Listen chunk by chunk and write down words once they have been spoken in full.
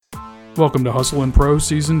Welcome to Hustle and Pro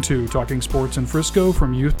Season 2, talking sports in Frisco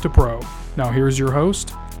from youth to pro. Now here's your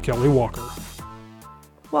host, Kelly Walker.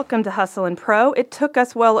 Welcome to Hustle and Pro. It took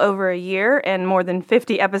us well over a year and more than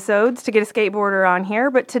 50 episodes to get a skateboarder on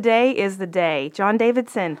here, but today is the day. John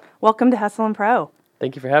Davidson, welcome to Hustle and Pro.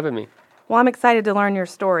 Thank you for having me. Well, I'm excited to learn your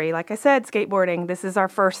story. Like I said, skateboarding, this is our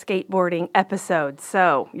first skateboarding episode,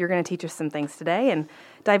 so you're going to teach us some things today and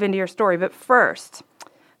dive into your story. But first,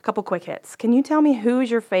 a couple quick hits. Can you tell me who's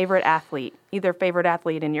your favorite athlete? Either favorite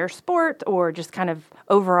athlete in your sport or just kind of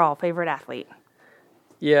overall favorite athlete?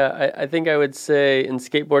 Yeah, I think I would say in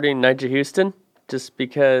skateboarding, Nyjah Huston, just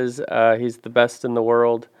because he's the best in the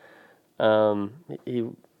world.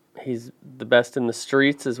 He's the best in the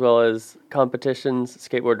streets as well as competitions.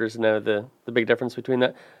 Skateboarders know the big difference between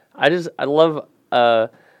that. I love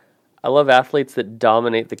athletes that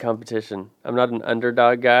dominate the competition. I'm not an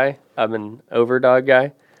underdog guy. I'm an overdog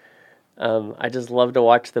guy. I just love to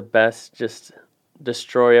watch the best just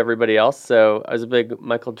destroy everybody else. So I was a big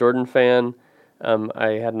Michael Jordan fan.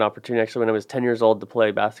 I had an opportunity actually when I was 10 years old to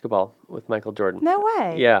play basketball with Michael Jordan. No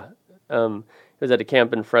way. Yeah. It was at a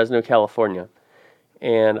camp in Fresno, California.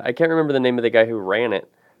 And I can't remember the name of the guy who ran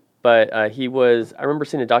it, but I remember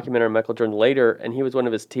seeing a documentary on Michael Jordan later, and he was one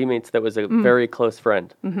of his teammates that was a very close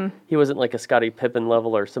friend. Mm-hmm. He wasn't like a Scottie Pippen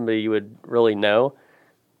level or somebody you would really know,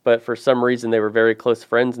 but for some reason they were very close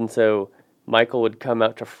friends, and so Michael would come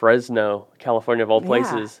out to Fresno, California of all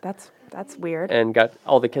places. Yeah, that's weird. And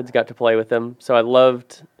all the kids got to play with him. So I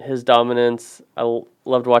loved his dominance. I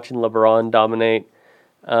loved watching LeBron dominate.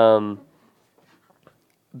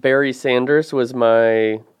 Barry Sanders was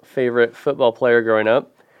my favorite football player growing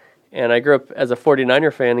up. And I grew up as a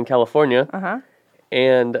 49er fan in California. Uh-huh.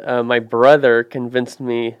 And my brother convinced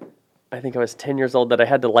me, I think I was 10 years old, that I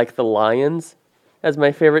had to like the Lions as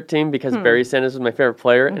my favorite team because Barry Sanders was my favorite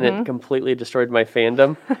player, and it completely destroyed my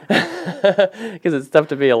fandom because it's tough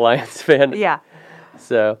to be a Lions fan. Yeah.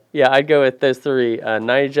 So, yeah, I'd go with those three,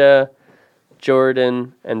 Nyjah,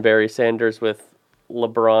 Jordan, and Barry Sanders with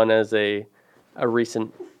LeBron as a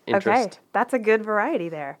recent interest. Okay, that's a good variety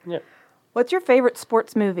there. Yeah. What's your favorite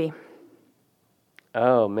sports movie?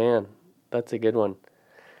 Oh, man, that's a good one.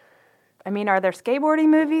 I mean, are there skateboarding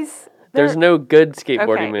movies? There's no good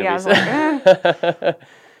skateboarding movies. Yeah, I was like,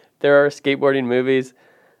 There are skateboarding movies.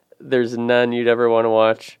 There's none you'd ever want to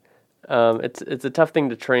watch. It's a tough thing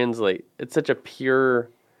to translate. It's such a pure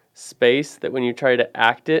space that when you try to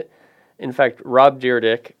act it, in fact, Rob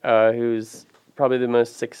Dyrdek, who's probably the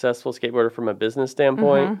most successful skateboarder from a business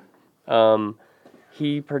standpoint,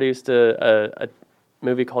 he produced a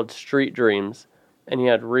movie called Street Dreams, and he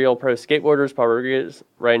had real pro skateboarders, Paul Rodriguez,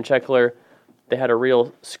 Ryan Sheckler. They had a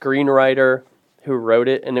real screenwriter who wrote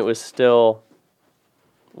it, and it was still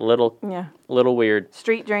little weird.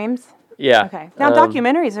 Street Dreams? Yeah. Okay. Now,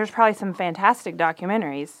 documentaries, there's probably some fantastic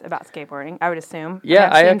documentaries about skateboarding, I would assume. Yeah,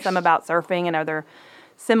 I've seen some about surfing and other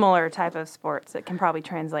similar type of sports that can probably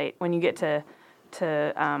translate when you get to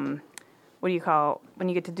when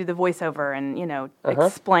you get to do the voiceover and,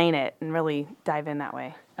 explain it and really dive in that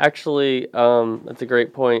way. Actually, that's a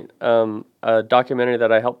great point. A documentary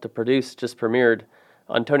that I helped to produce just premiered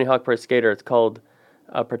on Tony Hawk Pro Skater. It's called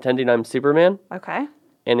Pretending I'm Superman. Okay.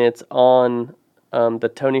 And it's on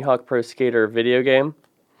the Tony Hawk Pro Skater video game.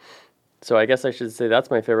 So I guess I should say that's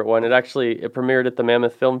my favorite one. It premiered at the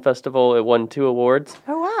Mammoth Film Festival. It won 2 awards.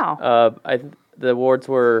 Oh, wow. The awards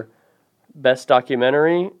were Best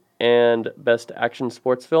Documentary and Best Action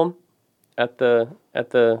Sports Film at the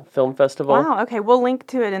film festival. Wow. Okay, we'll link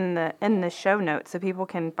to it in the show notes so people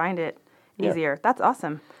can find it easier. Yeah. That's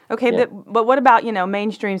awesome. Okay, yeah. But what about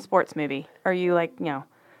mainstream sports movie? Are you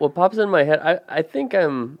What pops in my head? I think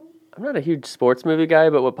I'm not a huge sports movie guy,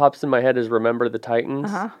 but what pops in my head is Remember the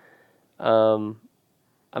Titans. I'm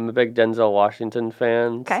a big Denzel Washington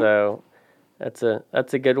fan, so that's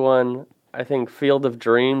a good one. I think Field of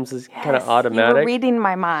Dreams is kind of automatic. You were reading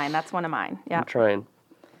my mind. That's one of mine. Yeah. I'm trying.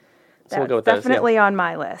 So we'll go with definitely on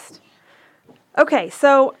my list. Okay,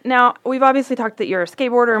 so now we've obviously talked that you're a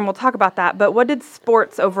skateboarder, and we'll talk about that, but what did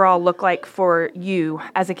sports overall look like for you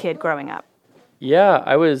as a kid growing up? Yeah,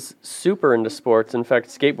 I was super into sports. In fact,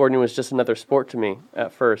 skateboarding was just another sport to me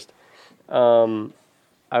at first. I've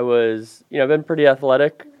been pretty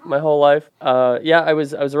athletic my whole life. I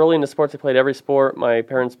was really into sports. I played every sport. My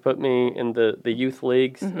parents put me in the youth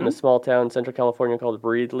leagues in a small town in Central California called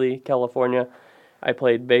Breedley, California. I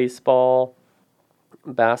played baseball,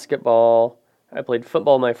 basketball. I played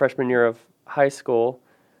football my freshman year of high school.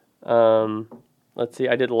 I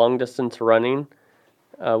did long distance running.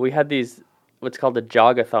 We had these what's called a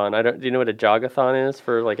jogathon. Do you know what a jogathon is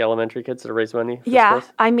for like elementary kids to raise money for Yeah,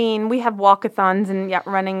 schools? I mean, we have walkathons and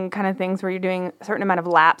running kind of things where you're doing a certain amount of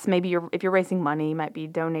laps. Maybe if you're raising money, you might be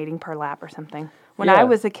donating per lap or something. When I Yeah.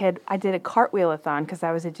 was a kid, I did a cartwheel-a-thon because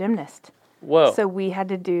I was a gymnast. Whoa. So we had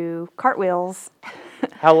to do cartwheels.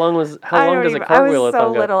 How long does a I cartwheel was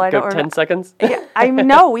so go? little, I Go don't 10 remember. seconds? Yeah, I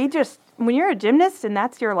know. When you're a gymnast and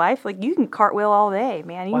that's your life, like you can cartwheel all day,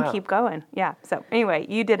 man. You Wow. can keep going. Yeah. So anyway,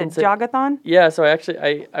 you did a And so- jogathon? Yeah, so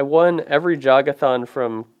I won every jogathon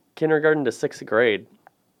from kindergarten to 6th grade,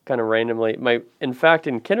 kind of randomly. In fact,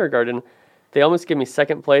 in kindergarten, they almost gave me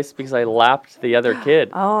second place because I lapped the other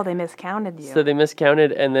kid. Oh, they miscounted you. So they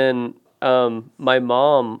miscounted, and then my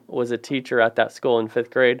mom was a teacher at that school in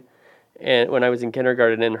 5th grade, and when I was in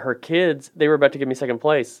kindergarten, and her kids, they were about to give me second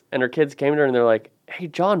place, and her kids came to her and they're like, "Hey,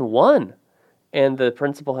 John won," and the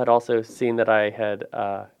principal had also seen that I had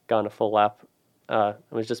gone a full lap. I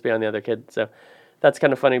was just beyond the other kid, so that's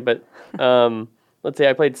kind of funny. But let's see,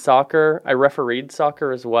 I played soccer. I refereed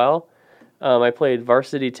soccer as well. I played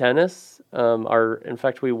varsity tennis. In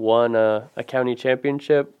fact, we won a county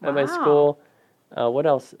championship at my Wow. school. What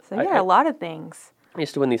else? So you had a lot of things. I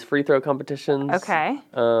used to win these free throw competitions. Okay.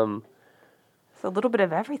 Um, So a little bit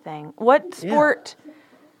of everything. What sport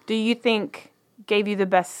do you think gave you the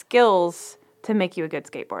best skills to make you a good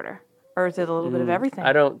skateboarder? Or is it a little bit of everything?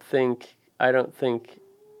 I don't think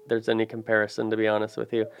there's any comparison, to be honest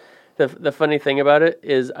with you. The funny thing about it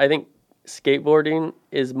is I think skateboarding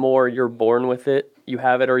is more you're born with it, you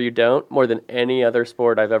have it or you don't, more than any other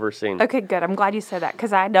sport I've ever seen. Okay, good. I'm glad you said that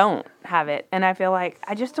because I don't have it. And I feel like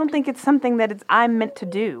I just don't think it's something that I'm meant to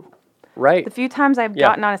do. Right. The few times I've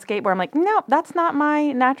gotten on a skateboard, I'm like, no, that's not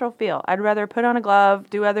my natural feel. I'd rather put on a glove,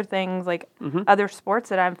 do other things, like other sports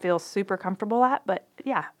that I feel super comfortable at. But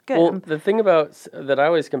yeah, good. Well, the thing about that I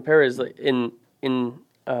always compare is like in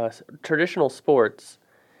traditional sports,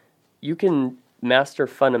 you can master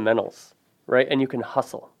fundamentals, right? And you can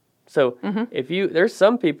hustle. So there's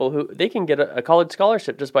some people who they can get a college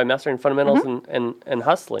scholarship just by mastering fundamentals and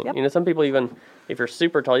hustling. Yep. You know, some people even if you're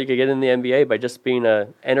super tall, you could get in the NBA by just being a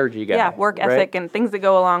energy guy. yeah, work ethic and things that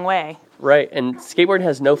go a long way. Right, and skateboarding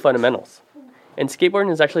has no fundamentals. And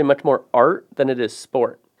skateboarding is actually much more art than it is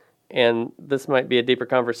sport. And this might be a deeper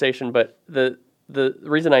conversation, but the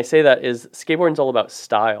reason I say that is skateboarding is all about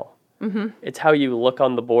style. Mm-hmm. It's how you look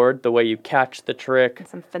on the board, the way you catch the trick.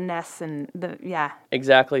 Some finesse and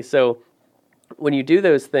Exactly. So when you do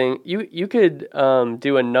those things, you could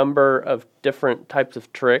do a number of different types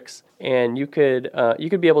of tricks, and you could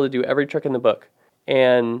be able to do every trick in the book.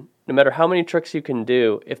 And no matter how many tricks you can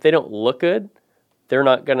do, if they don't look good,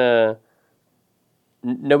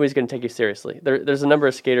 nobody's gonna take you seriously. There's a number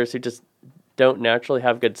of skaters who just don't naturally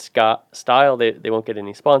have good style. They won't get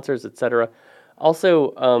any sponsors, etc.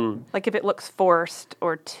 Also, like if it looks forced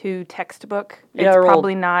or too textbook, Yeah, it's or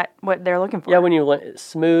probably not what they're looking for. yeah, when you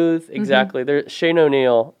smooth, exactly. There's Shane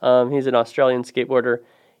O'Neill. He's an Australian skateboarder.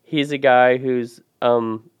 He's a guy who's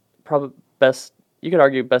probably best. You could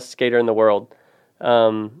argue best skater in the world.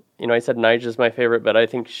 I said Nigel's my favorite, but I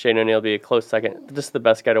think Shane O'Neill would be a close second. Just the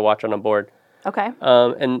best guy to watch on a board. Okay.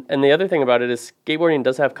 And the other thing about it is skateboarding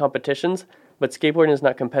does have competitions, but skateboarding is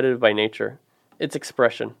not competitive by nature. It's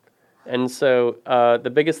expression. And so the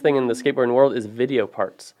biggest thing in the skateboarding world is video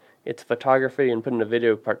parts. It's photography and putting a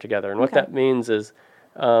video part together. And what that means is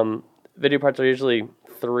video parts are usually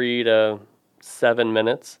 3 to 7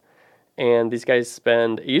 minutes. And these guys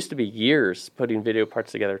it used to be years putting video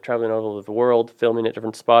parts together, traveling all over the world, filming at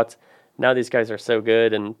different spots. Now these guys are so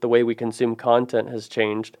good, and the way we consume content has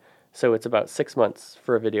changed. So it's about 6 months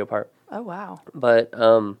for a video part. Oh, wow. But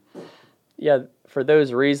for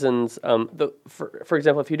those reasons, for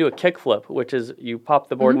example, if you do a kickflip, which is you pop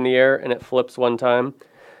the board in the air and it flips one time,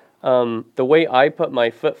 the way I put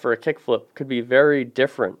my foot for a kickflip could be very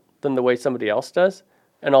different than the way somebody else does.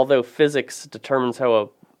 And although physics determines how a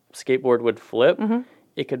skateboard would flip,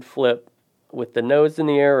 it could flip with the nose in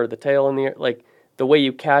the air or the tail in the air, like the way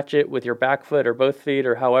you catch it with your back foot or both feet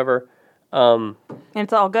or however. And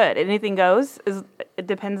it's all good. Anything goes. It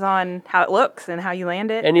depends on how it looks and how you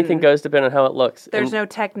land it. Anything goes depending on how it looks. There's no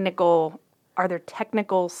technical. Are there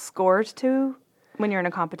technical scores too when you're in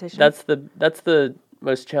a competition? That's the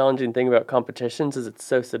most challenging thing about competitions is it's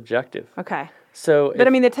so subjective. Okay. So, But I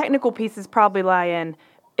mean, the technical pieces probably lie in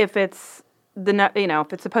if it's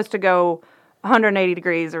if it's supposed to go 180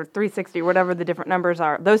 degrees or 360, whatever the different numbers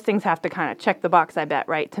are. Those things have to kind of check the box, I bet,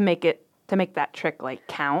 right, to make that trick like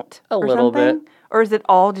count A or little something? bit. Or is it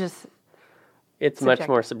all just it's much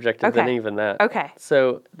more subjective than even that. Okay.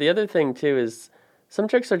 So the other thing too is some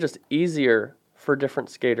tricks are just easier for different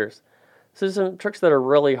skaters. So there's some tricks that are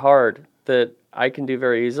really hard that I can do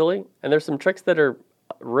very easily, and there's some tricks that are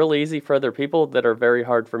really easy for other people that are very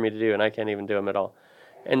hard for me to do, and I can't even do them at all.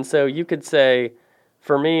 And so you could say,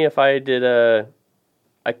 for me, if I did a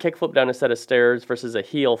kick flip down a set of stairs versus a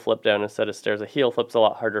heel flip down a set of stairs, a heel flip's a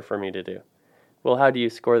lot harder for me to do. Well, how do you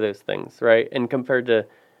score those things, right? And compared to,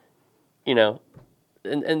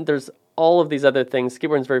 and there's all of these other things.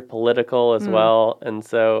 Skateboarding's very political as well, and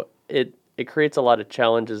so it creates a lot of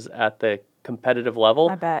challenges at the competitive level.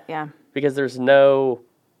 I bet, yeah. Because there's no,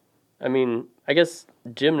 I guess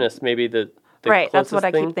gymnasts maybe the right, that's what closest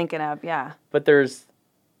I thing. keep thinking of, yeah. But there's,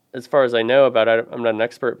 as far as I know about it, I'm not an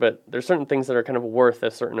expert, but there's certain things that are kind of worth a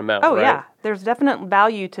certain amount, Oh, right? yeah. There's definite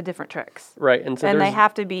value to different tricks. Right, and so And they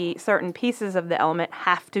have to be, certain pieces of the element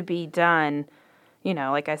have to be done,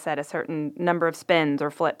 like I said, a certain number of spins or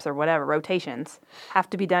flips or whatever, rotations, have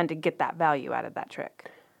to be done to get that value out of that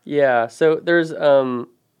trick. Yeah, so there's, you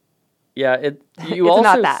It's also,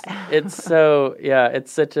 not that.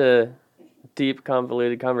 it's such a deep,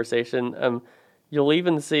 convoluted conversation. You'll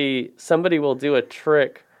even see somebody will do a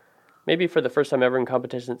trick, maybe for the first time ever in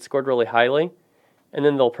competition, it scored really highly, and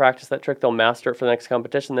then they'll practice that trick, they'll master it for the next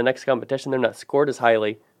competition. The next competition, they're not scored as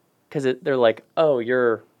highly, because they're like, oh,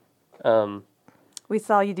 you're... We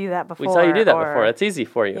saw you do that before. we saw you do that before. That's easy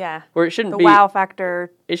for you. Yeah. Where it shouldn't the be... wow factor.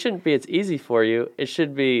 It shouldn't be it's easy for you. It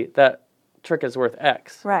should be that trick is worth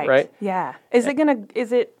X. Right. Yeah. Is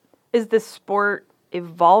the sport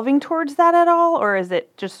evolving towards that at all, or is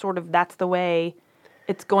it just sort of that's the way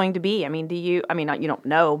it's going to be? You don't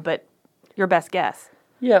know, but your best guess.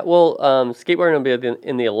 Yeah, well, skateboarding will be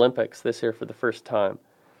in the Olympics this year for the first time,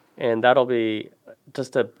 and that'll be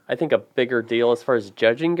just I think a bigger deal as far as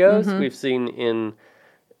judging goes. Mm-hmm. We've seen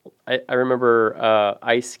I remember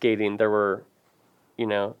ice skating. There were,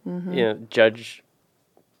 judge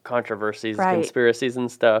controversies, Right. conspiracies, and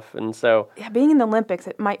stuff, and so Yeah, being in the Olympics,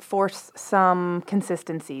 it might force some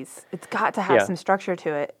consistencies. It's got to have Yeah. some structure to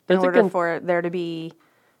it in There's a order for there to be,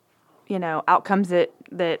 outcomes that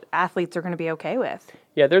athletes are going to be okay with.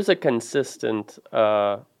 yeah, there's a consistent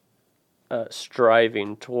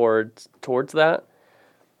striving towards that.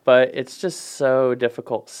 But it's just so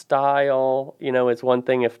difficult. Style, it's one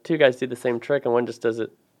thing. If two guys do the same trick and one just does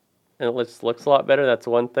it and it just looks a lot better, that's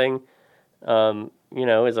one thing. Is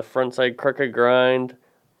a frontside crooked grind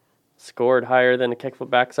scored higher than a kickflip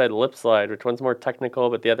backside lip slide? Which one's more technical,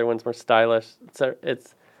 but the other one's more stylish? It's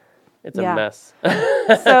a Yeah. mess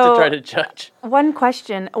So to try to judge. one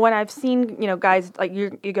question, when I've seen, guys, like you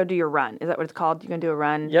go do your run. Is that what it's called? You going to do a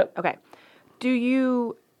run? Yep. Okay. Do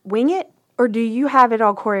you wing it? Or do you have it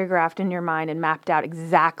all choreographed in your mind and mapped out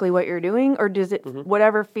exactly what you're doing? Or does it,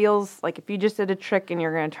 whatever feels, like if you just did a trick and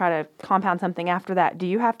you're going to try to compound something after that, do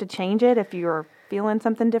you have to change it if you're feeling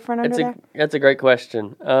something different under there? That's a great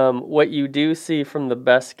question. What you do see from the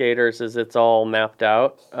best skaters is it's all mapped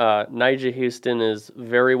out. Nyjah Huston is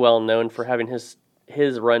very well known for having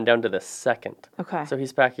his run down to the second. Okay. So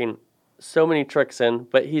he's packing so many tricks in,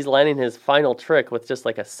 but he's landing his final trick with just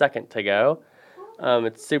like a second to go.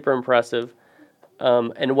 It's super impressive.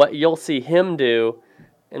 And what you'll see him do,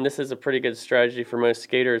 and this is a pretty good strategy for most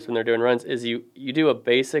skaters when they're doing runs, is you do a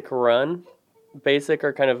basic run, basic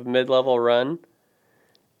or kind of mid-level run,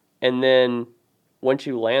 and then once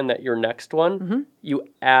you land your next one, you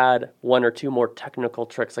add one or two more technical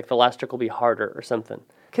tricks, like the last trick will be harder or something.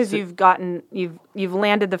 Because you've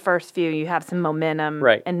landed the first few, you have some momentum,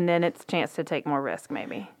 Right. And then it's a chance to take more risk,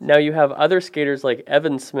 maybe. Now you have other skaters like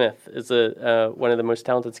Evan Smith is one of the most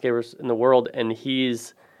talented skaters in the world, and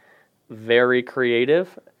he's very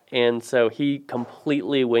creative, and so he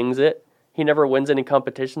completely wings it. He never wins any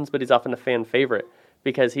competitions, but he's often a fan favorite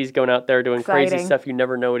because he's going out there doing crazy Exciting. stuff. You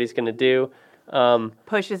never know what he's going to do.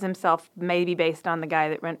 Pushes himself maybe based on the guy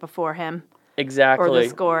that went before him Exactly. or the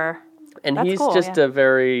score. And That's he's cool, just yeah. a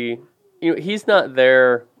very, he's not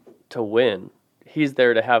there to win. He's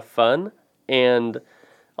there to have fun. And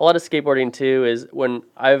a lot of skateboarding too is when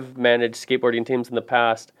I've managed skateboarding teams in the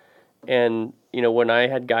past, and when I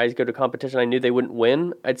had guys go to competition, I knew they wouldn't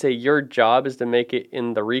win. I'd say your job is to make it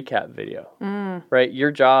in the recap video, right?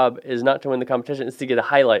 Your job is not to win the competition; it's to get a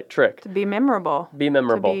highlight trick, To be memorable. be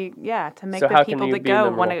memorable. To make So the how can people you that be go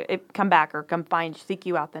memorable? want to come back or seek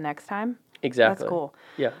you out the next time. Exactly. That's cool.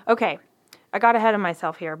 Yeah. Okay, I got ahead of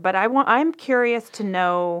myself here, but I'm curious to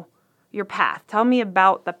know your path. Tell me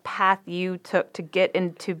about the path you took to get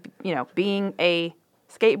into, being a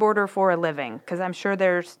skateboarder for a living, because I'm sure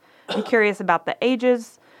I'm curious about the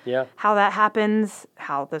ages, Yeah. how that happens,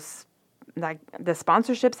 how the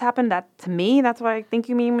sponsorships happen. That, to me, that's what I think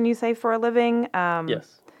you mean when you say for a living.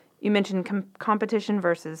 Yes. You mentioned competition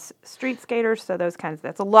versus street skaters, so those kinds.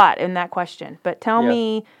 That's a lot in that question. But tell Yeah.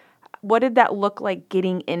 me, what did that look like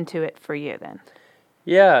getting into it for you then?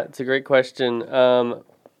 Yeah, it's a great question.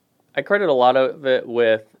 I credit a lot of it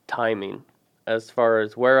with timing, as far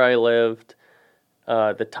as where I lived,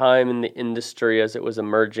 the time in the industry as it was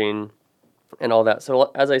emerging, and all that.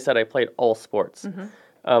 So as I said, I played all sports.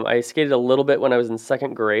 I skated a little bit when I was in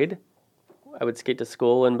second grade. I would skate to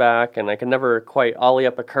school and back, and I could never quite ollie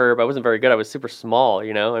up a curb. I wasn't very good. I was super small,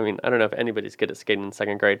 you know? I mean, I don't know if anybody's good at skating in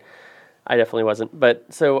second grade. I definitely wasn't.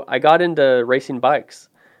 But so I got into racing bikes.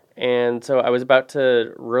 And so I was about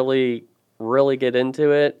to really get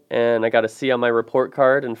into it, and I got a C on my report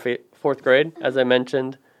card in fourth grade. As I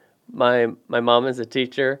mentioned, my mom is a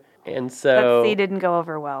teacher, and so... That C didn't go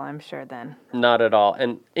over well, I'm sure, then. Not at all.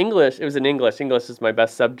 And English, it was in English. English is my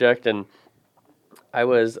best subject, and I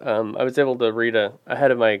was able to read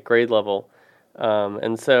ahead of my grade level.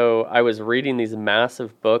 And so I was reading these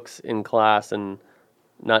massive books in class and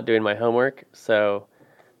not doing my homework, so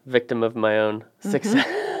victim of my own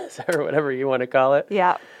success, or whatever you want to call it.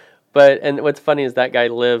 Yeah. And what's funny is that guy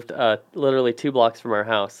lived literally 2 blocks from our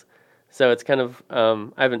house. So it's kind of,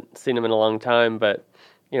 I haven't seen him in a long time, but,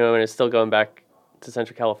 you know, when I was still going back to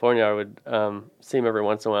Central California, I would see him every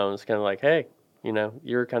once in a while, and it was kind of like, hey, you know,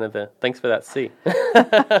 you're kind of thanks for that C.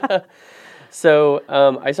 So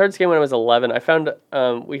I started skating when I was 11. I found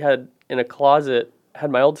we had in a closet,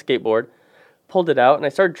 had my old skateboard, pulled it out, and I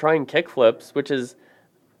started trying kick flips, which is,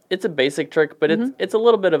 it's a basic trick, but it's a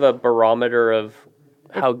little bit of a barometer of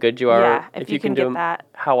how good you are. Yeah, if you can do get them, that.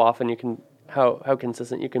 how often you can, how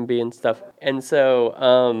consistent you can be and stuff. And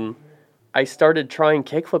so I started trying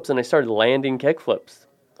kick flips, and I started landing kick flips.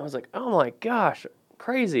 I was like, oh my gosh,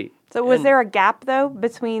 crazy. So was there a gap, though,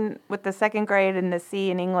 between with the second grade and the C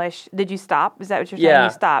in English? Did you stop? Is that what you're saying? Yeah,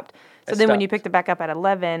 You stopped. So I then when you stopped. picked it back up at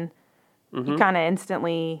 11, you kind of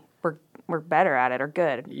instantly were better at it or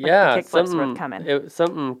good. Yeah, like the kickflips were coming.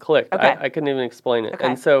 Something clicked. Okay. I couldn't even explain it. Okay.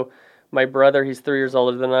 And so my brother, he's 3 years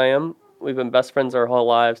older than I am. We've been best friends our whole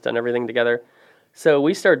lives, done everything together. So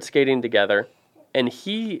we started skating together, and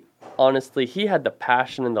he had the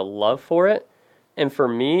passion and the love for it. And for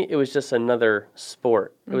me, it was just another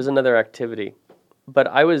sport. It was another activity. But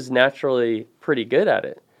I was naturally pretty good at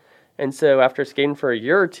it. And so after skating for a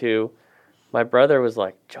year or two, my brother was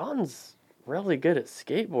like, John's really good at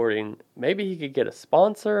skateboarding. Maybe he could get a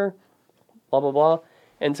sponsor, blah, blah, blah.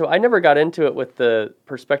 And so I never got into it with the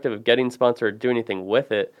perspective of getting sponsored or do anything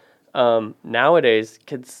with it. Nowadays,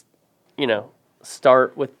 kids, you know,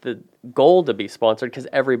 start with the goal to be sponsored because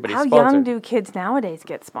everybody's How sponsored. young do kids nowadays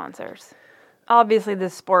get sponsors? Obviously,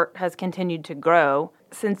 this sport has continued to grow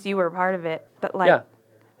since you were part of it. But, like, Yeah.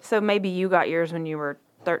 So maybe you got yours when you were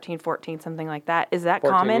 13, 14, something like that. Is that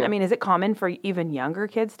 14, common? yeah. I mean, is it common for even younger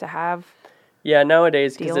kids to have... Yeah,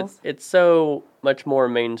 nowadays, because Deals? it's so much more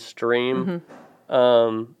mainstream,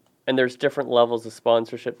 and there's different levels of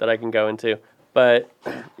sponsorship that I can go into. But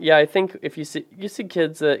yeah, I think if you see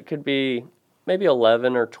kids that could be maybe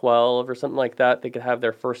 11 or 12 or something like that, they could have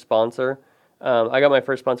their first sponsor. I got my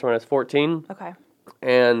first sponsor when I was 14, Okay.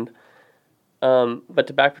 and but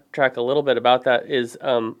to backtrack a little bit about that is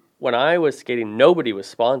when I was skating, nobody was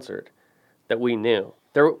sponsored that we knew.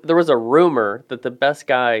 There was a rumor that the best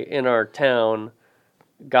guy in our town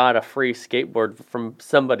got a free skateboard from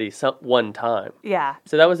somebody one time. Yeah.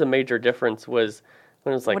 So that was a major difference was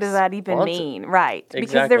when it was like, What does that even sponsor- mean? Right. Because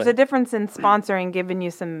Exactly. there's a difference in sponsoring, giving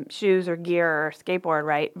you some shoes or gear or skateboard,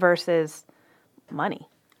 right, versus money.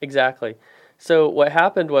 Exactly. So what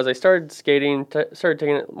happened was I started skating, started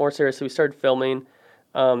taking it more seriously. We started filming.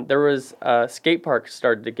 There was a skate park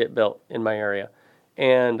started to get built in my area.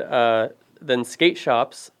 And then skate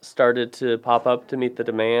shops started to pop up to meet the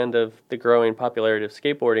demand of the growing popularity of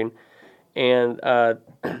skateboarding. And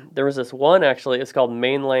there was this one, actually, it's called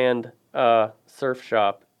Mainland Surf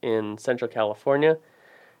Shop in Central California.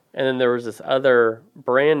 And then there was this other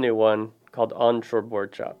brand new one called Onshore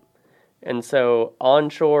Board Shop. And so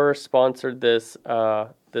Onshore sponsored this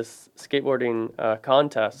this skateboarding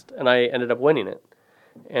contest, and I ended up winning it.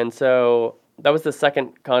 And so that was the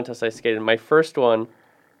second contest I skated. My first one,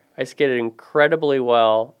 I skated incredibly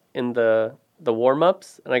well in the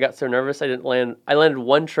warm-ups, and I got so nervous I didn't land. I landed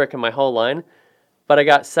one trick in my whole line, but I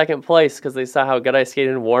got second place because they saw how good I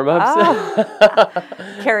skated in warm-ups.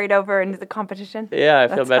 Oh. Carried over into the competition. Yeah, I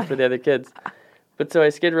feel bad for the other kids. But so I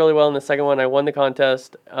skated really well in the second one. I won the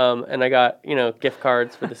contest, and I got, you know, gift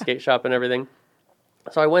cards for the skate shop and everything.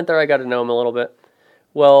 So I went there. I got to know them a little bit.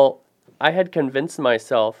 Well, I had convinced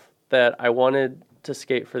myself that I wanted to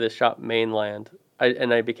skate for this shop, Mainland.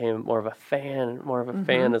 And I became more of a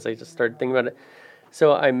fan as I just started thinking about it.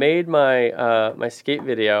 So I made my skate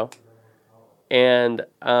video, and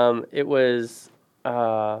it was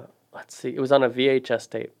let's see, it was on a VHS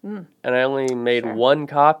tape, and I only made one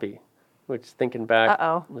copy, which thinking back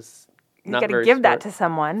was You not got to very give that smart. to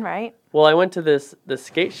someone, right? Well, I went to this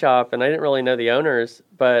skate shop, and I didn't really know the owners,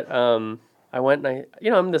 but I went and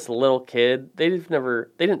I'm this little kid. They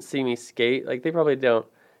didn't see me skate. Like, they probably don't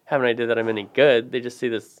have an idea that I'm any good. They just see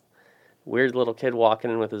this weird little kid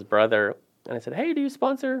walking in with his brother. And I said, "Hey, do you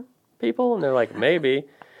sponsor people?" And they're like, "Maybe."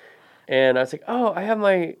 And I was like, "Oh, I have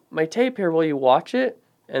my tape here. Will you watch it?"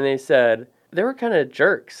 And they said, they were kind of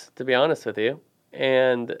jerks, to be honest with you.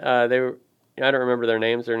 And they were, I don't remember their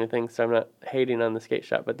names or anything, so I'm not hating on the skate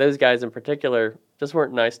shop. But those guys in particular just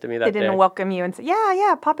weren't nice to me that day. They didn't welcome you and say,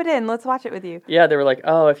 yeah, pop it in. Let's watch it with you. Yeah, they were like,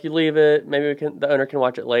 "Oh, if you leave it, maybe the owner can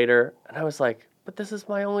watch it later." And I was like, "But this is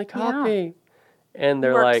my only copy." And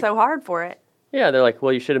they're You worked like, so hard for it. yeah, they're like,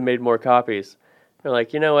 "Well, you should have made more copies." They're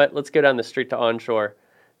like, "You know what? Let's go down the street to Onshore."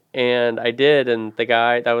 And I did, and the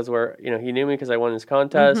guy, that was where, he knew me because I won his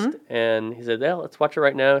contest, and he said, "Yeah, let's watch it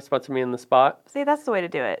right now. Sponsor me in the spot." See, that's the way to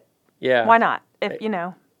do it. Yeah. Why not? If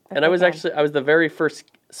And I was the very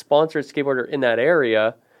first sponsored skateboarder in that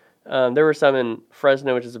area. There were some in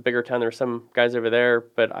Fresno, which is a bigger town. There were some guys over there,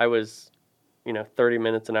 but I was, 30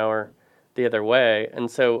 minutes an hour the other way.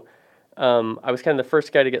 And so I was kind of the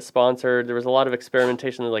first guy to get sponsored. There was a lot of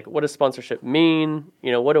experimentation. Like, what does sponsorship mean?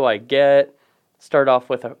 What do I get? Start off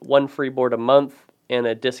with one free board a month and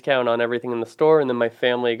a discount on everything in the store. And then my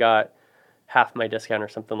family got half my discount or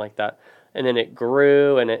something like that. And then it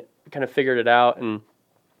grew and it kind of figured it out. And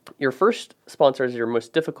your first sponsor is your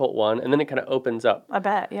most difficult one, and then it kind of opens up. I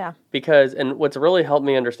bet, yeah. And what's really helped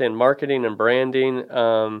me understand marketing and branding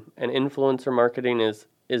and influencer marketing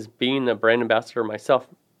is being a brand ambassador myself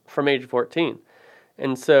from age 14.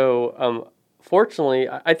 And so, fortunately,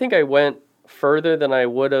 I think I went further than I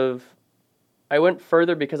would have. I went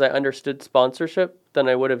further because I understood sponsorship than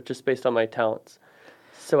I would have just based on my talents.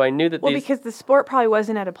 So I knew that because the sport probably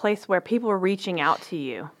wasn't at a place where people were reaching out to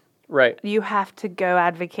you. Right. You have to go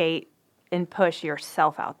advocate and push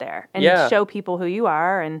yourself out there and show people who you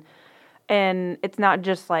are. And it's not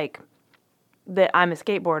just like that I'm a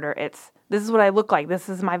skateboarder. It's, this is what I look like. This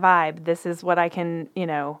is my vibe. This is what I can,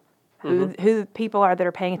 who people are that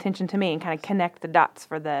are paying attention to me, and kind of connect the dots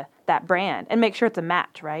for that brand and make sure it's a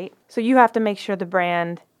match, right? So you have to make sure the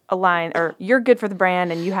brand or you're good for the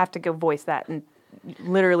brand, and you have to go voice that and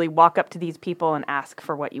literally walk up to these people and ask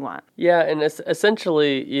for what you want. Yeah, and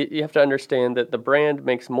essentially, you have to understand that the brand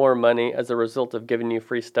makes more money as a result of giving you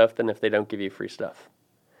free stuff than if they don't give you free stuff,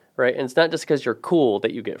 right? And it's not just because you're cool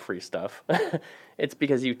that you get free stuff. It's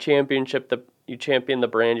because you champion the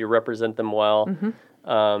brand, you represent them well.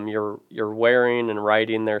 You're wearing and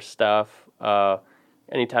writing their stuff.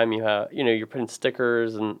 Anytime you have, you're putting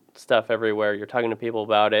stickers and stuff everywhere. You're talking to people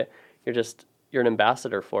about it. You're an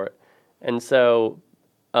ambassador for it. And so,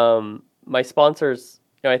 my sponsors,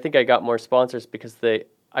 I think I got more sponsors because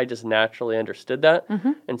I just naturally understood that.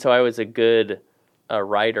 And so I was a good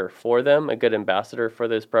writer for them, a good ambassador for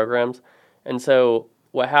those programs. And so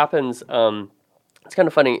what happens, it's kind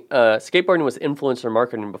of funny, skateboarding was influencer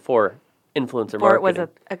marketing before influencer marketing. Before it was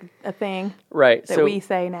a thing. Right. That we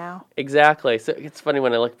say now. Exactly. So it's funny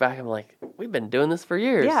when I look back, I'm like, we've been doing this for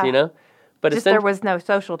years, But just there was no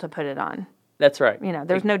social to put it on. That's right.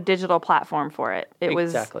 There's no digital platform for it. It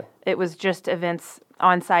was just events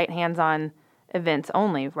on site, hands-on events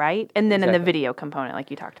only, right? And then in the video component,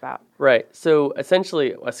 like you talked about. Right. So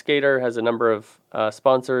essentially, a skater has a number of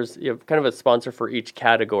sponsors. You have kind of a sponsor for each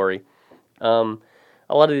category.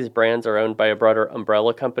 A lot of these brands are owned by a broader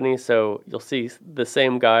umbrella company, so you'll see the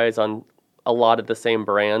same guys on a lot of the same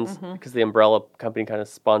brands because the umbrella company kind of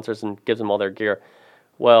sponsors and gives them all their gear.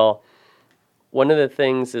 Well, one of the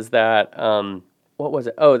things is that, what was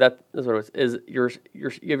it? Oh, that is what it was. Is you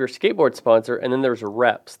have your skateboard sponsor, and then there's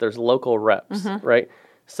reps. There's local reps, right?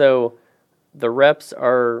 So the reps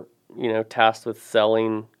are, tasked with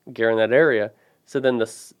selling gear in that area. So then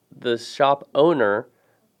the shop owner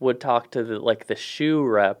would talk to the shoe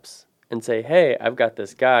reps and say, "Hey, I've got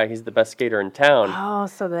this guy. He's the best skater in town. Oh,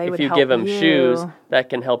 so they would help you. If you give him shoes, that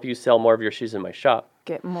can help you sell more of your shoes in my shop.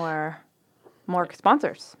 Get more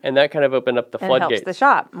sponsors." And that kind of opened up the floodgates. It helps the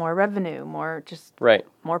shop, more revenue, more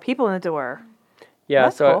people in the door. Yeah,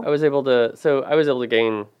 That's so cool. I was able to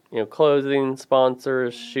gain, clothing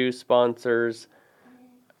sponsors, shoe sponsors,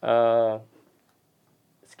 skateboard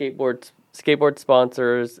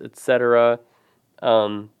sponsors, etc.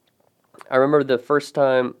 I remember the first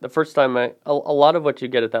time a lot of what you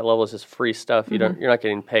get at that level is just free stuff. You're not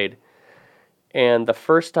getting paid. And the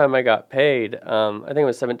first time I got paid, I think I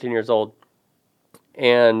was 17 years old,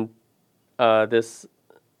 and there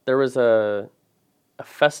was a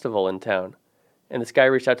festival in town, And this guy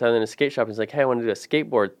reached out to them in a skate shop and he's like, hey, I want to do a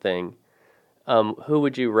skateboard thing. Who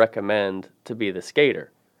would you recommend to be the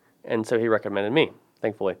skater? And so he recommended me,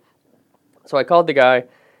 thankfully. So I called the guy,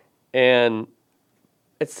 and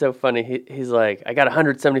it's so funny. He's like, I got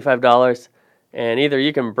 $175, and either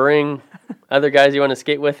you can bring other guys you want to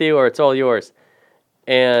skate with you, or it's all yours.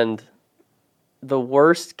 And the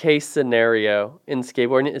worst case scenario in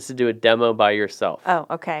skateboarding is to do a demo by yourself. Oh,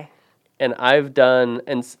 okay. And I've done,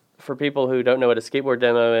 and for people who don't know what a skateboard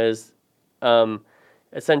demo is,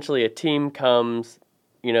 essentially a team comes,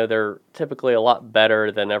 they're typically a lot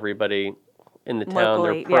better than everybody in the town.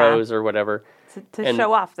 Locally, they're pros or whatever. To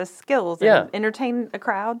show off the skills and entertain a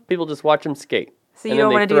crowd. People just watch them skate. So you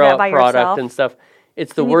don't want to do that by product yourself? And stuff.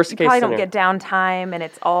 It's the worst case scenario. You probably don't get downtime, and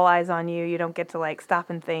it's all eyes on you. You don't get to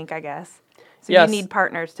stop and think, I guess. So Yes. you need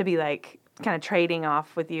partners to be kind of trading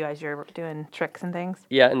off with you as you're doing tricks and things.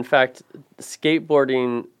 Yeah, in fact,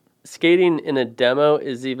 skating in a demo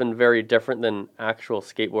is even very different than actual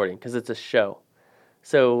skateboarding because it's a show.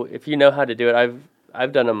 So if you know how to do it,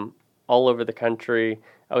 I've done them all over the country.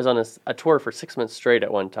 I was on a tour for 6 months straight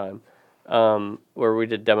at one time, where we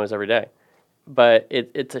did demos every day. But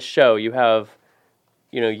it's a show. You have,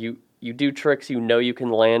 you do tricks you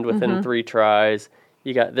can land within 3 tries.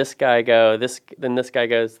 You got this guy go, then this guy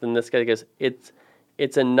goes, then this guy goes.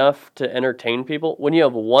 It's enough to entertain people. When you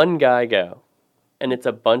have one guy go, and it's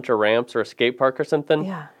a bunch of ramps or a skate park or something.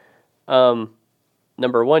 Yeah.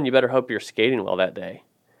 Number one, you better hope you're skating well that day.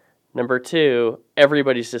 Number two,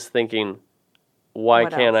 everybody's just thinking, why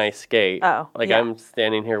What can't else? I skate? Oh, yeah. I'm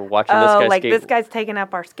standing here watching this guy skate. this guy's taking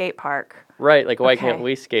up our skate park. Right, why Okay. can't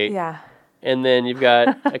we skate? Yeah. And then you've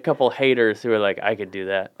got a couple haters who are like, I could do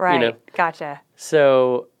that. Right. Gotcha.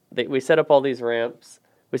 So we set up all these ramps.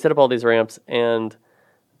 And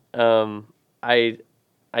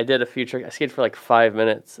I did a few tricks. I skated for 5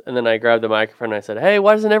 minutes, and then I grabbed the microphone and I said, hey,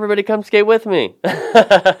 why doesn't everybody come skate with me?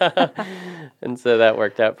 And so that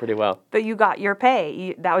worked out pretty well. But you got your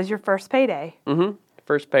pay. That was your first payday. Mm-hmm.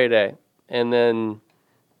 First payday. And then,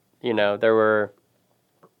 there were,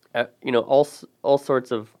 all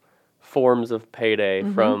sorts of forms of payday,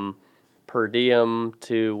 from per diem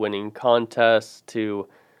to winning contests to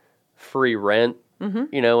free rent.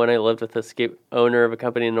 Mm-hmm. When I lived with the skate owner of a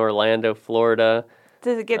company in Orlando, Florida.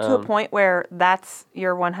 Does it get to a point where that's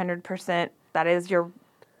your 100%, that is your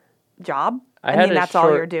job? That's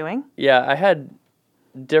all you're doing? Yeah, I had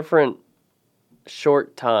different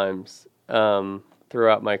short times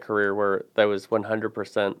throughout my career where that was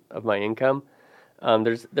 100% of my income.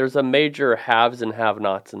 There's a major haves and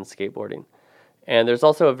have-nots in skateboarding. And there's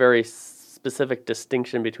also a very specific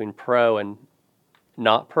distinction between pro and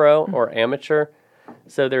not pro or amateur.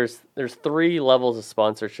 So there's 3 levels of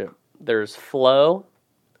sponsorship. There's flow,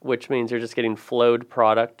 which means you're just getting flowed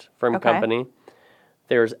product from company.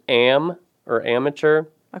 There's AM, or amateur,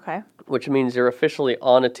 Okay. which means you're officially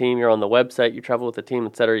on a team, you're on the website, you travel with the team,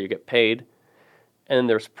 etc., you get paid. And then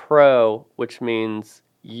there's pro, which means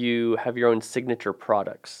you have your own signature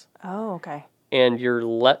products. Oh, okay. And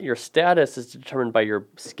your status is determined by your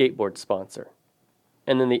skateboard sponsor.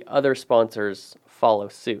 And then the other sponsors follow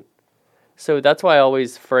suit. So that's why I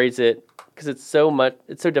always phrase it, because it's so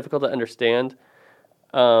difficult to understand,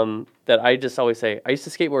 that I just always say, I used to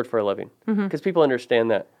skateboard for a living, because people understand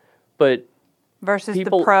that. But versus the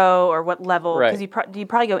pro, or what level, because Right. you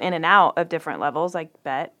probably go in and out of different levels, I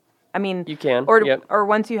bet. I mean, You can, or yep. or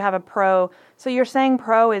once you have a pro. So you're saying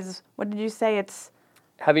pro is, what did you say? It's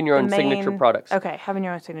having your the own signature main- products. Okay, having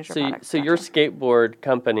your own signature products. So your skateboard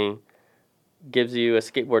company gives you a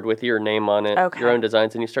skateboard with your name on it, Okay. your own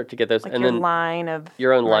designs, and you start to get those, like and your then line of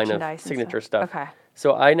your own line of merchandise and signature stuff. Okay.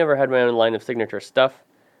 So I never had my own line of signature stuff.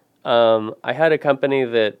 I had a company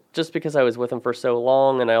that, just because I was with them for so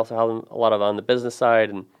long, and I also had them a lot of on the business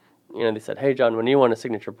side, and they said, hey John, when you want a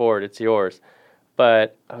signature board, it's yours.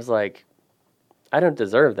 But I was like, I don't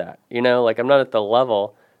deserve that. I'm not at the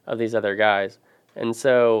level of these other guys. And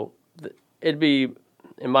so it'd be,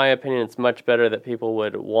 in my opinion, it's much better that people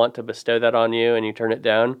would want to bestow that on you and you turn it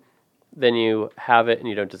down than you have it and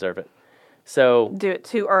you don't deserve it. So Do it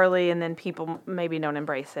too early, and then people maybe don't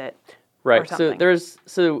embrace it. right. Or So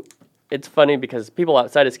something. it's funny because people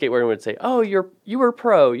outside of skateboarding would say, "Oh, you were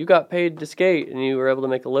pro. You got paid to skate and you were able to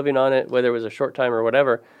make a living on it, whether it was a short time or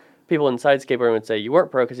whatever." People inside skateboarding would say, "You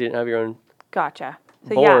weren't pro because you didn't have your own." Gotcha.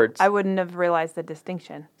 So Boards. yeah, I wouldn't have realized the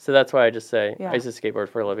distinction. So that's why I just say Yeah. I used to skateboard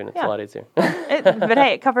for a living. It's Yeah. a lot easier. But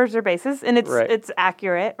hey, it covers their bases, and it's Right. it's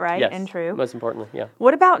accurate, right, Yes, and true. most importantly, yeah.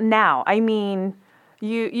 What about now? I mean,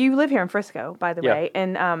 you live here in Frisco, by the Yeah. way,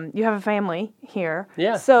 and you have a family here.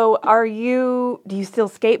 Yeah. So do you still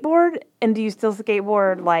skateboard, and do you still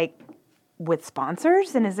skateboard with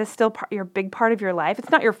sponsors? And is this still your big part of your life? It's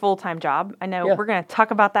not your full-time job. I know we're going to talk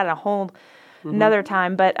about that a whole another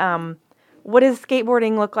time, but what does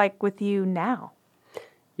skateboarding look like with you now?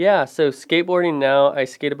 Yeah, so skateboarding now, I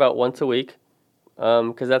skate about once a week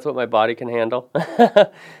because that's what my body can handle.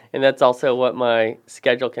 And that's also what my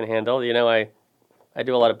schedule can handle. You know, I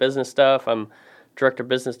do a lot of business stuff. I'm Director of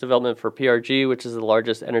Business Development for PRG, which is the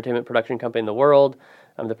largest entertainment production company in the world.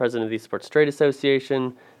 I'm the president of the Sports Trade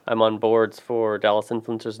Association. I'm on boards for Dallas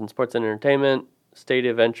Influencers in Sports and Entertainment,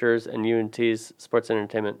 Stadia Ventures, and UNT's Sports and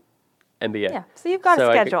Entertainment MBA. Yeah, so you've got a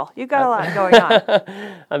schedule. You've got a lot going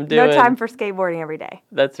on. I'm doing no time for skateboarding every day.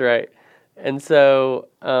 That's right. And so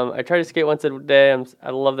I try to skate once a day. I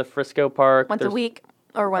love the Frisco Park. Once a week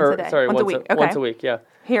or once a day? Sorry, once a week. Okay. Once a week, yeah.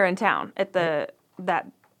 Here in town at that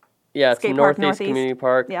yeah, it's skate Northeast park, Community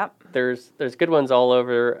Park. Yep. There's good ones all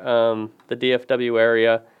over the DFW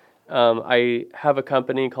area. I have a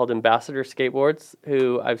company called Ambassador Skateboards,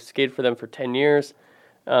 who I've skated for them for 10 years.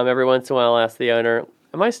 Every once in a while, I'll ask the owner,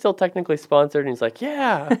 am I still technically sponsored? And he's like,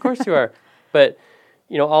 yeah, of course you are. But,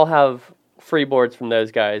 you know, I'll have free boards from those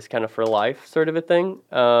guys kind of for life sort of a thing.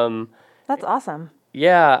 That's awesome.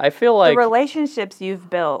 Yeah, I feel like the relationships you've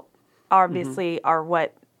built obviously are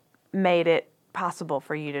what made it possible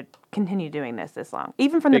for you to continue doing this long,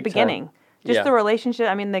 even from the beginning. Just the relationship.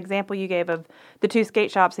 I mean, the example you gave of the 2 skate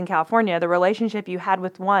shops in California, the relationship you had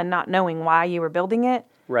with one, not knowing why you were building it,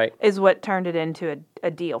 right, is what turned it into a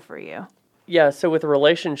deal for you. Yeah. So with a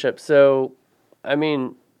relationship, I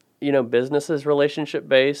mean, you know, business is relationship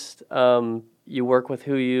based. You work with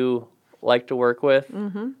who you like to work with.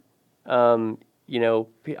 Mm-hmm. You know,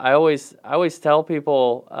 I always tell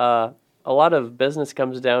people a lot of business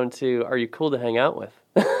comes down to, are you cool to hang out with?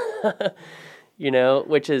 You know,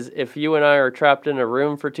 which is if you and I are trapped in a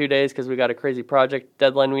room for 2 days because we got a crazy project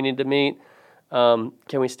deadline we need to meet,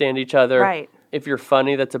 can we stand each other? Right. If you're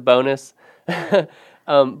funny, that's a bonus.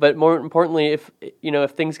 But more importantly, if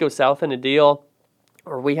things go south in a deal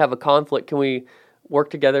or we have a conflict, can we work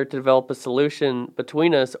together to develop a solution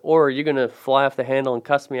between us, or are you going to fly off the handle and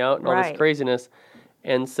cuss me out and all this craziness?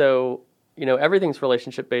 And so, you know, everything's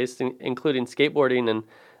relationship-based, including skateboarding. And,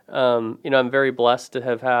 you know, I'm very blessed to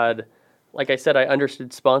have had, like I said, I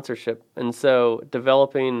understood sponsorship. And so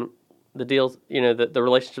developing the deals, you know, the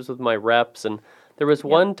relationships with my reps. And there was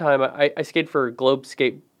one time I skated for Globe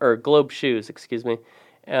Shoes,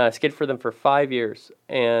 skated for them for 5 years.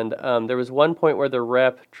 And there was one point where the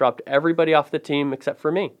rep dropped everybody off the team except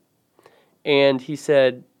for me. And he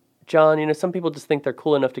said, John, you know, some people just think they're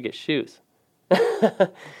cool enough to get shoes.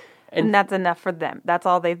 And that's enough for them. That's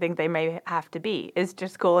all they think they may have to be, is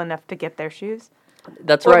just cool enough to get their shoes.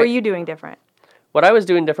 That's right. What were you doing different? What I was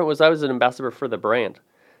doing different was I was an ambassador for the brand.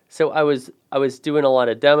 So I was doing a lot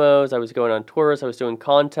of demos. I was going on tours. I was doing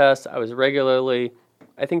contests. I was regularly,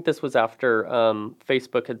 I think this was after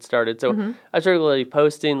Facebook had started. So I was regularly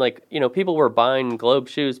posting, like, you know, people were buying Globe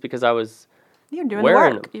shoes because I was You were doing wearing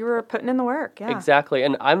the work. them. You were putting in the work, yeah. Exactly.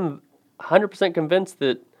 And I'm 100% convinced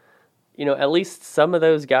that, you know, at least some of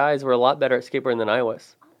those guys were a lot better at skateboarding than I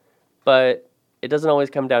was. But it doesn't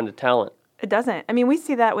always come down to talent. It doesn't. I mean, we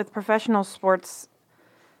see that with professional sports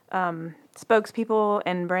spokespeople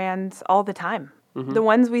and brands all the time. Mm-hmm. The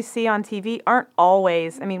ones we see on TV aren't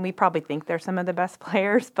always, I mean, we probably think they're some of the best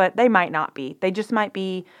players, but they might not be. They just might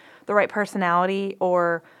be the right personality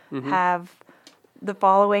or have the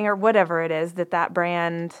following or whatever it is that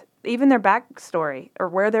brand, even their backstory or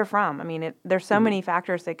where they're from. I mean, there's so many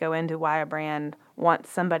factors that go into why a brand wants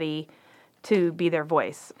somebody to be their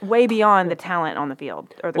voice, way beyond the talent on the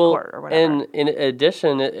field or the court or whatever. And in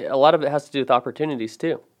addition, a lot of it has to do with opportunities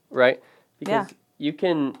too, right? Because you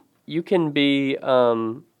can be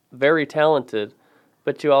very talented,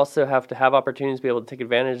 but you also have to have opportunities to be able to take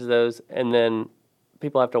advantage of those, and then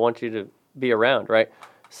people have to want you to be around, right?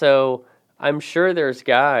 So I'm sure there's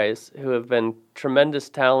guys who have been tremendous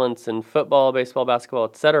talents in football, baseball, basketball,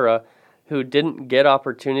 etc., who didn't get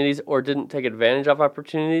opportunities or didn't take advantage of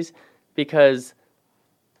opportunities because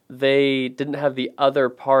they didn't have the other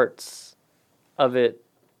parts of it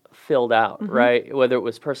filled out, right? Whether it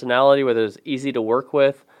was personality, whether it was easy to work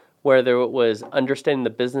with, whether it was understanding the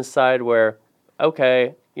business side where,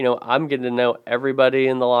 okay, you know, I'm getting to know everybody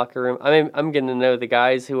in the locker room. I mean, I'm getting to know the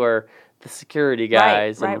guys who are the security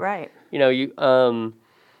guys. Right. You know,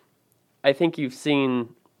 I think you've seen,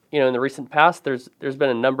 you know, in the recent past, there's been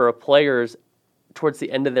a number of players towards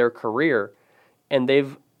the end of their career, and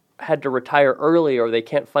they've had to retire early or they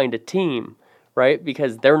can't find a team, right?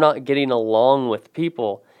 Because they're not getting along with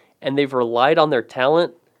people, and they've relied on their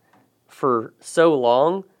talent for so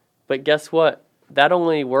long. But guess what? that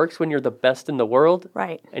only works when you're the best in the world.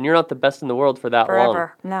 Right. And you're not the best in the world for that long.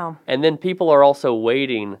 Forever. No. And then people are also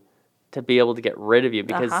waiting to be able to get rid of you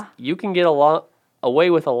because you can get away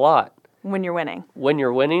with a lot When you're winning. when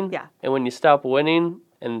you're winning. Yeah. And when you stop winning,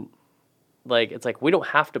 and like it's like we don't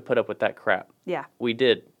have to put up with that crap. Yeah. We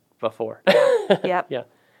did before. Yep. Yeah.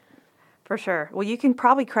 For sure. Well, you can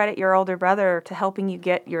probably credit your older brother to helping you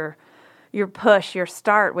get your push, your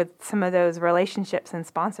start with some of those relationships and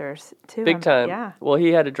sponsors too. Big time. Yeah. Well, he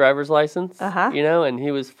had a driver's license, Uh-huh. you know, and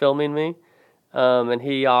he was filming me. And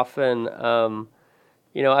he often,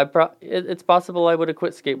 you know, it's possible I would have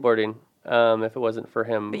quit skateboarding if it wasn't for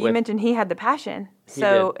him. But you mentioned he had the passion.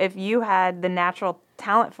 So if you had the natural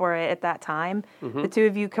talent for it at that time, the two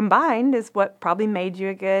of you combined is what probably made you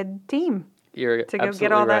a good team You're to go absolutely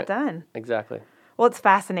get all right. that done. Exactly. Well, it's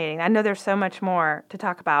fascinating. I know there's so much more to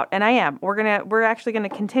talk about, and we're actually gonna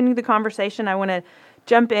continue the conversation. I want to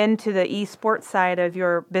jump into the esports side of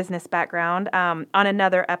your business background on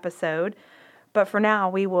another episode. But for now,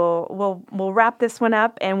 we'll wrap this one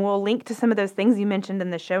up, and we'll link to some of those things you mentioned in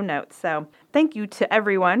the show notes. So thank you to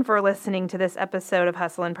everyone for listening to this episode of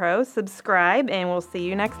Hustle and Pro. Subscribe, and we'll see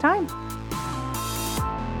you next time.